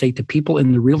real estate, the people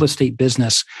in the real estate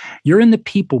business, you're in the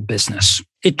people business.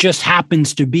 It just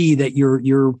happens to be that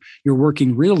you're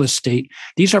working real estate.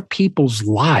 These are people's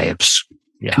lives.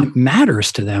 Yeah. And it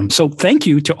matters to them. So thank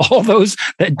you to all those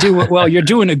that do it well. You're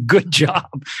doing a good job.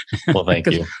 Well, thank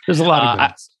you. There's a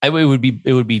lot of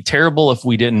it would be terrible if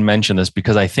we didn't mention this,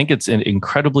 because I think it's an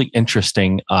incredibly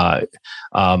interesting.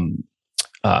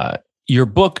 Your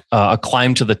book, A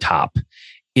Climb to the Top,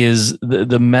 is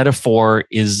the metaphor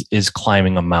is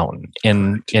climbing a mountain,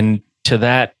 and to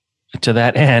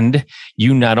that end,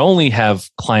 you not only have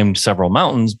climbed several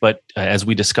mountains, but as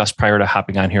we discussed prior to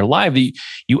hopping on here live,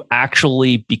 you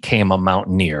actually became a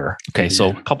mountaineer. Okay,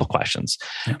 so a couple questions.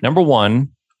 Yeah. Number one,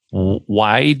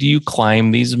 why do you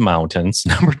climb these mountains?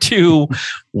 Number two,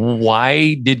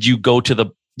 why did you go to the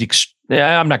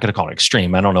I'm not going to call it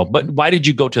extreme. I don't know. But why did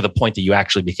you go to the point that you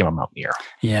actually became a mountaineer?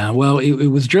 Yeah, well, it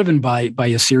was driven by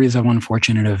a series of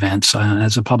unfortunate events.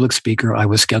 As a public speaker, I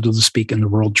was scheduled to speak in the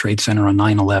World Trade Center on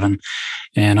 9/11,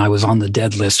 and I was on the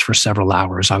dead list for several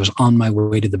hours. I was on my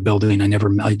way to the building.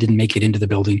 I didn't make it into the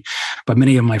building, but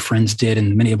many of my friends did,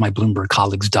 and many of my Bloomberg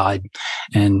colleagues died.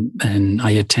 And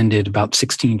I attended about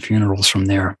 16 funerals from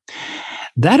there.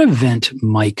 That event,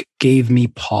 Mike, gave me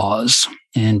pause.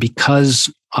 And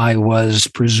because I was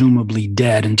presumably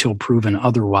dead until proven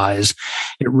otherwise,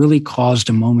 it really caused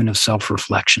a moment of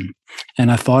self-reflection.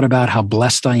 And I thought about how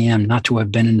blessed I am not to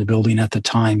have been in the building at the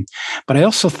time. But I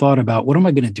also thought about, what am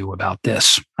I going to do about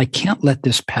this? I can't let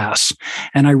this pass.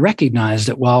 And I recognized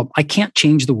that, well, I can't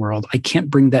change the world. I can't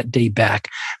bring that day back.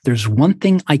 There's one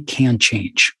thing I can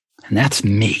change, and that's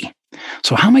me.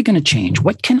 So how am I going to change?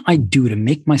 What can I do to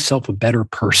make myself a better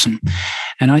person?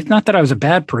 And not that I was a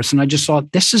bad person. I just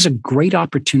thought this is a great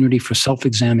opportunity for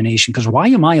self-examination, because why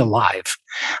am I alive?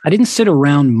 I didn't sit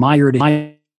around mired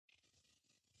in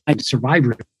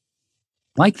survivor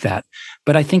like that.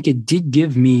 But I think it did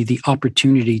give me the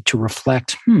opportunity to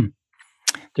reflect,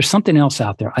 there's something else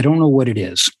out there. I don't know what it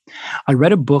is. I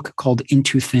read a book called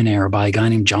Into Thin Air by a guy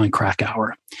named Jon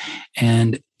Krakauer.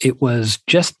 And it was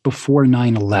just before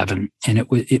 9/11. And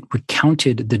it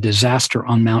recounted the disaster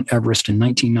on Mount Everest in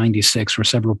 1996, where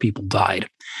several people died.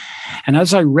 And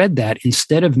as I read that,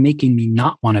 instead of making me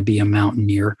not want to be a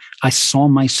mountaineer, I saw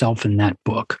myself in that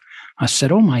book. I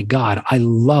said, oh my God, I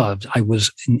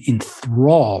was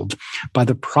enthralled by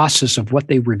the process of what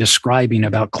they were describing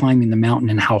about climbing the mountain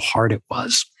and how hard it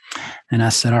was. And I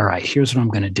said, all right, here's what I'm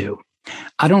going to do.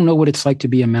 I don't know what it's like to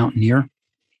be a mountaineer,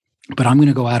 but I'm going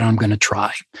to go out and I'm going to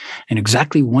try. And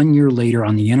exactly 1 year later,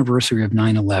 on the anniversary of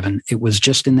 9/11, it was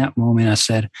just in that moment I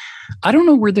said, I don't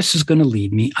know where this is going to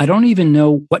lead me. I don't even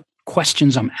know what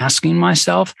questions I'm asking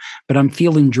myself, but I'm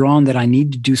feeling drawn that I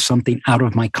need to do something out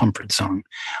of my comfort zone.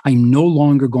 I'm no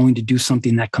longer going to do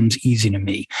something that comes easy to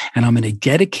me. And I'm going to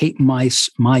dedicate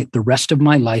the rest of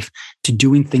my life to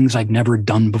doing things I've never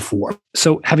done before.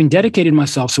 So having dedicated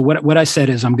myself, so what I said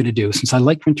is I'm going to do, since I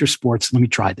like winter sports, let me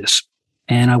try this.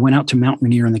 And I went out to Mount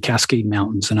Rainier in the Cascade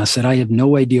Mountains. And I said, I have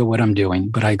no idea what I'm doing,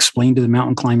 but I explained to the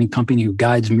mountain climbing company who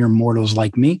guides mere mortals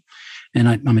like me. And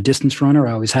I'm a distance runner.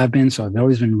 I always have been. So I've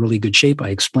always been in really good shape. I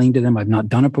explained to them I've not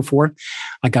done it before.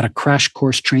 I got a crash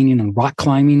course training in rock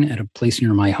climbing at a place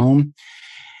near my home.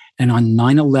 And on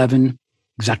 9/11,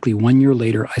 exactly 1 year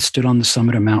later, I stood on the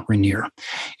summit of Mount Rainier.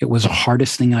 It was the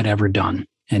hardest thing I'd ever done.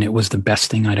 And it was the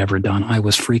best thing I'd ever done. I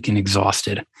was freaking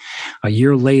exhausted. A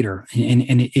year later,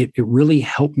 and it really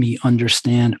helped me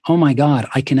understand, oh my God,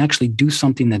 I can actually do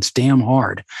something that's damn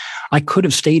hard. I could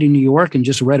have stayed in New York and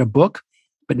just read a book,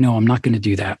 but no, I'm not going to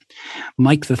do that.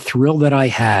 Mike, the thrill that I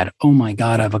had, oh my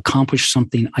God, I've accomplished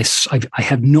something. I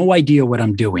have no idea what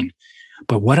I'm doing.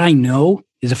 But what I know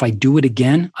is if I do it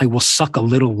again, I will suck a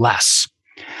little less.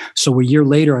 So a year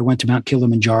later, I went to Mount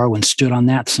Kilimanjaro and stood on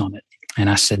that summit. And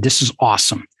I said, this is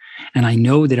awesome. And I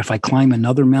know that if I climb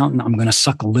another mountain, I'm going to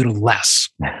suck a little less.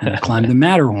 And I climbed the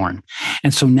Matterhorn.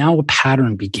 And so now a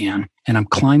pattern began. And I'm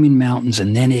climbing mountains.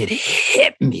 And then it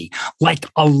hit me like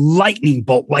a lightning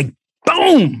bolt, like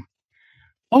boom.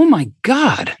 Oh my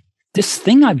God, this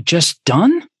thing I've just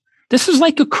done, this is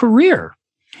like a career.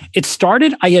 It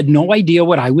started, I had no idea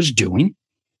what I was doing.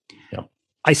 Yep.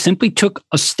 I simply took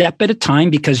a step at a time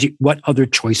because what other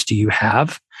choice do you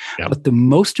have? Yep. But the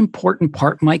most important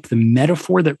part, Mike, the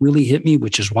metaphor that really hit me,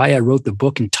 which is why I wrote the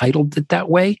book and titled it that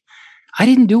way, I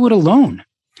didn't do it alone.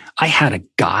 I had a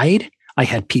guide. I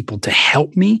had people to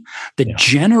help me. The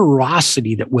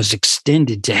generosity that was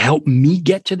extended to help me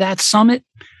get to that summit,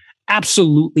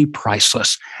 absolutely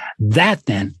priceless.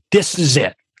 This is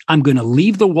it. I'm going to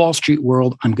leave the Wall Street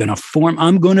world. I'm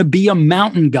going to be a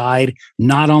mountain guide,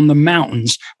 not on the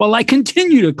mountains, while I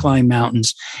continue to climb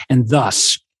mountains. And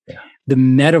thus, the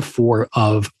metaphor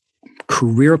of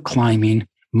career climbing,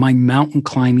 my mountain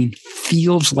climbing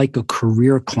feels like a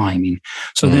career climbing.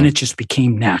 So then it just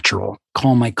became natural.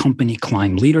 Call my company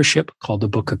Climb Leadership, call the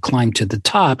book A Climb to the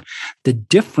Top. The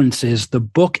difference is the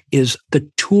book is the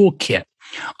toolkit.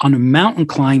 On a mountain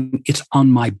climb, it's on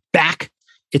my back.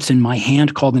 It's in my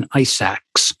hand called an ice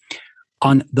axe.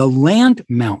 On the land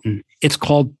mountain, it's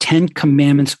called 10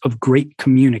 Commandments of Great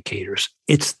Communicators.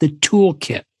 It's the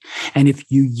toolkit. And if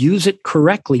you use it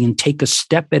correctly and take a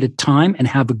step at a time and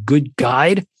have a good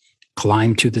guide,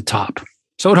 climb to the top.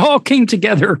 So it all came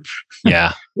together.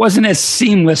 Yeah. Wasn't as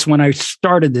seamless when I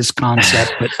started this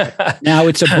concept, but now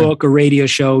it's a book, a radio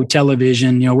show,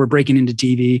 television. We're breaking into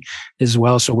TV as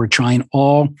well. So we're trying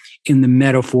all in the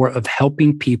metaphor of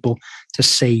helping people to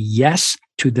say yes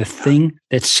to the thing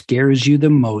that scares you the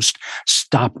most.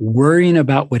 Stop worrying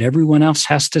about what everyone else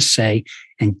has to say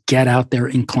and get out there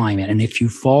and climb it. And if you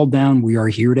fall down, we are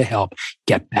here to help.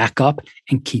 Get back up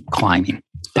and keep climbing.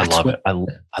 I love it.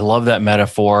 I love that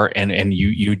metaphor. And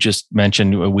you just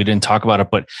mentioned, we didn't talk about it,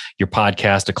 but your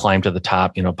podcast, A Climb to the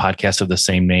Top, podcast of the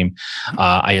same name.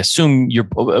 I assume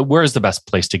where is the best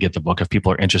place to get the book if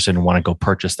people are interested and want to go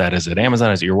purchase that? Is it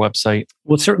Amazon? Is it your website?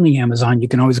 Well, it's certainly Amazon. You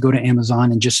can always go to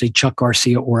Amazon and just say Chuck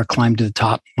Garcia or A Climb to the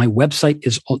Top. My website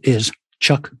is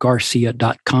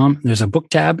chuckgarcia.com. There's a book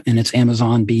tab and it's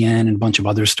Amazon, BN, and a bunch of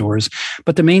other stores.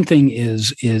 But the main thing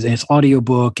is it's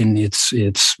audiobook and it's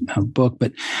a book,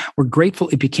 but we're grateful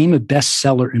it became a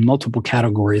bestseller in multiple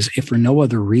categories. If for no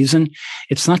other reason,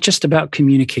 it's not just about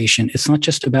communication. It's not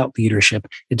just about leadership.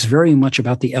 It's very much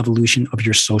about the evolution of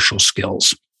your social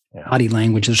skills, body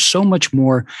language. There's so much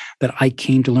more that I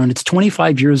came to learn. It's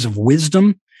 25 years of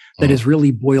wisdom that is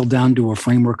really boiled down to a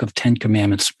framework of 10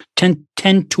 commandments, 10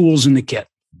 tools in the kit.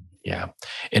 Yeah.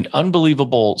 An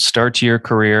unbelievable start to your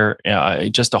career.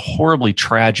 Just a horribly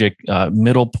tragic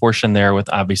middle portion there with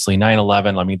obviously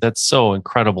 9/11. I mean, that's so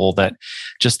incredible that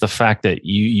just the fact that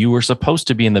you were supposed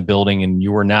to be in the building and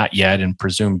you were not yet and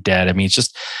presumed dead. I mean, it's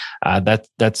just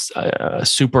that's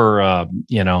super,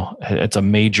 it's a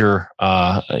major,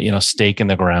 stake in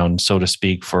the ground, so to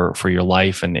speak, for your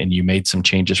life. And you made some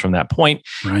changes from that point.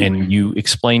 Right. And you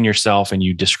explain yourself and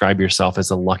you describe yourself as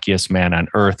the luckiest man on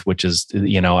earth, which is,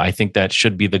 I think that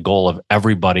should be the goal of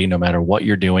everybody, no matter what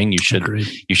you're doing. You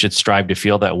should strive to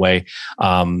feel that way.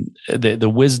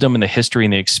 The wisdom and the history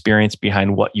and the experience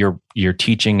behind what you're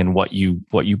teaching and what you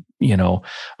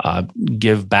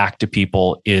give back to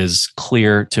people is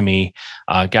clear to me.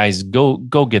 Guys, go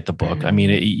get the book. I mean,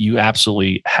 you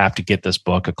absolutely have to get this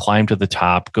book, A Climb to the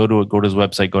Top. Go to his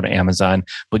website, go to Amazon,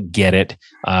 but get it.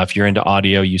 If you're into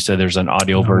audio, you said there's an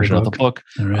audio version of the book.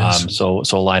 So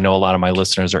I know a lot of my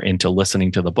listeners are into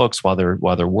listening to the books while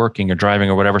they're working or driving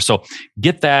or whatever. So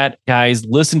get that, guys.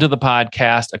 Listen to the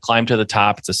podcast, A Climb to the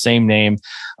Top. It's the same name.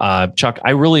 Chuck,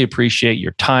 I really appreciate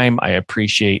your time. I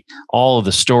appreciate all of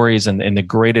the stories and the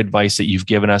great advice that you've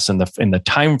given us in the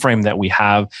time frame that we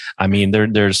have. I mean,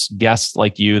 there's guests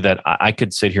like you that I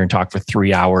could sit here and talk for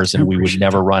 3 hours and we would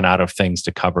never run out of things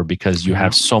to cover because you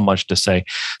have so much to say.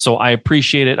 So I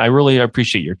appreciate it. I really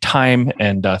appreciate your time,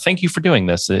 and thank you for doing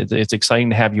this. It's exciting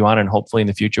to have you on, and hopefully in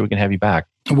the future we can have you back.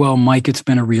 Well, Mike, it's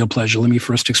been a real pleasure. Let me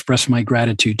first express my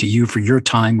gratitude to you for your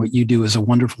time. What you do is a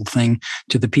wonderful thing.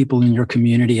 To the people in your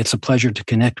community, it's a pleasure to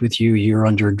connect with you. You're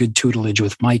under a good tutelage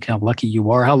with Mike. How lucky you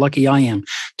are. How lucky I am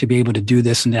to be able to do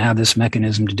this and to have this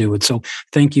mechanism to do it. So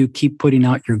thank you. Keep putting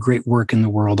out your great work in the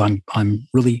world. I'm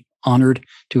really honored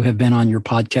to have been on your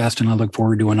podcast, and I look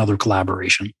forward to another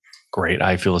collaboration. Great.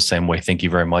 I feel the same way. Thank you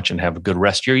very much, and have a good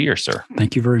rest of your year, sir.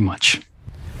 Thank you very much.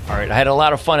 All right. I had a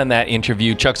lot of fun in that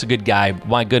interview. Chuck's a good guy.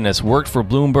 My goodness. Worked for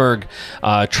Bloomberg,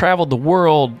 traveled the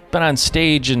world, been on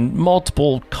stage in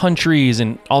multiple countries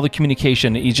and all the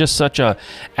communication. He's just such a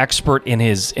expert in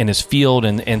his field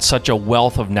and such a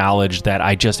wealth of knowledge that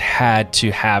I just had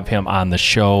to have him on the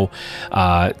show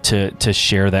to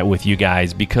share that with you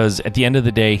guys, because at the end of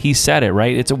the day, he said it,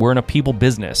 right? We're in a people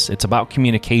business. It's about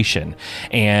communication.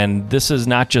 And this is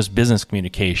not just business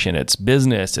communication. It's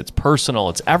business, it's personal,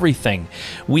 it's everything.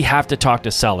 We have to talk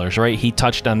to sellers, right? He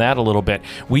touched on that a little bit.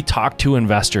 We talk to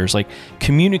investors. Like,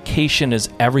 communication is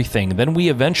everything. Then we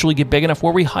eventually get big enough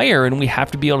where we hire, and we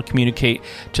have to be able to communicate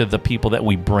to the people that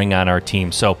we bring on our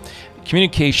team. So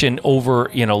communication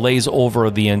lays over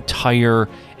the entire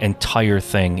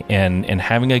thing, and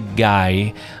having a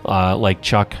guy like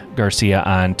Chuck Garcia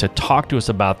on to talk to us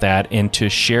about that and to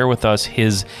share with us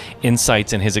his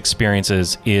insights and his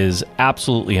experiences is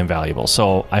absolutely invaluable.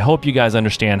 So I hope you guys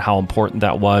understand how important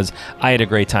that was. I had a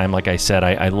great time. Like I said,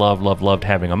 I loved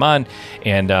having him on,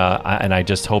 and I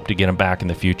just hope to get him back in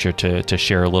the future to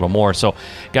share a little more. So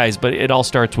guys, but it all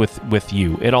starts with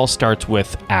you. It all starts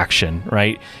with action,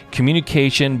 right?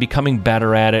 Communication, becoming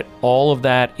better at it, all of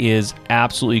that is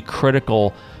absolutely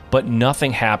critical, but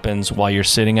nothing happens while you're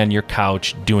sitting on your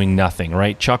couch doing nothing,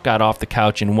 right? Chuck got off the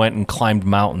couch and went and climbed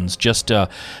mountains just to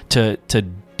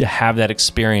have that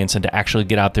experience and to actually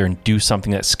get out there and do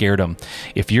something that scared him.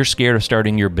 If you're scared of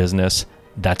starting your business,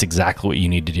 that's exactly what you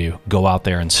need to do. Go out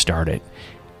there and start it.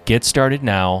 Get started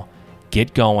now,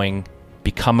 get going,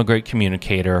 become a great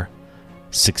communicator,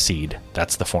 succeed.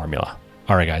 That's the formula.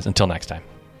 All right, guys, until next time.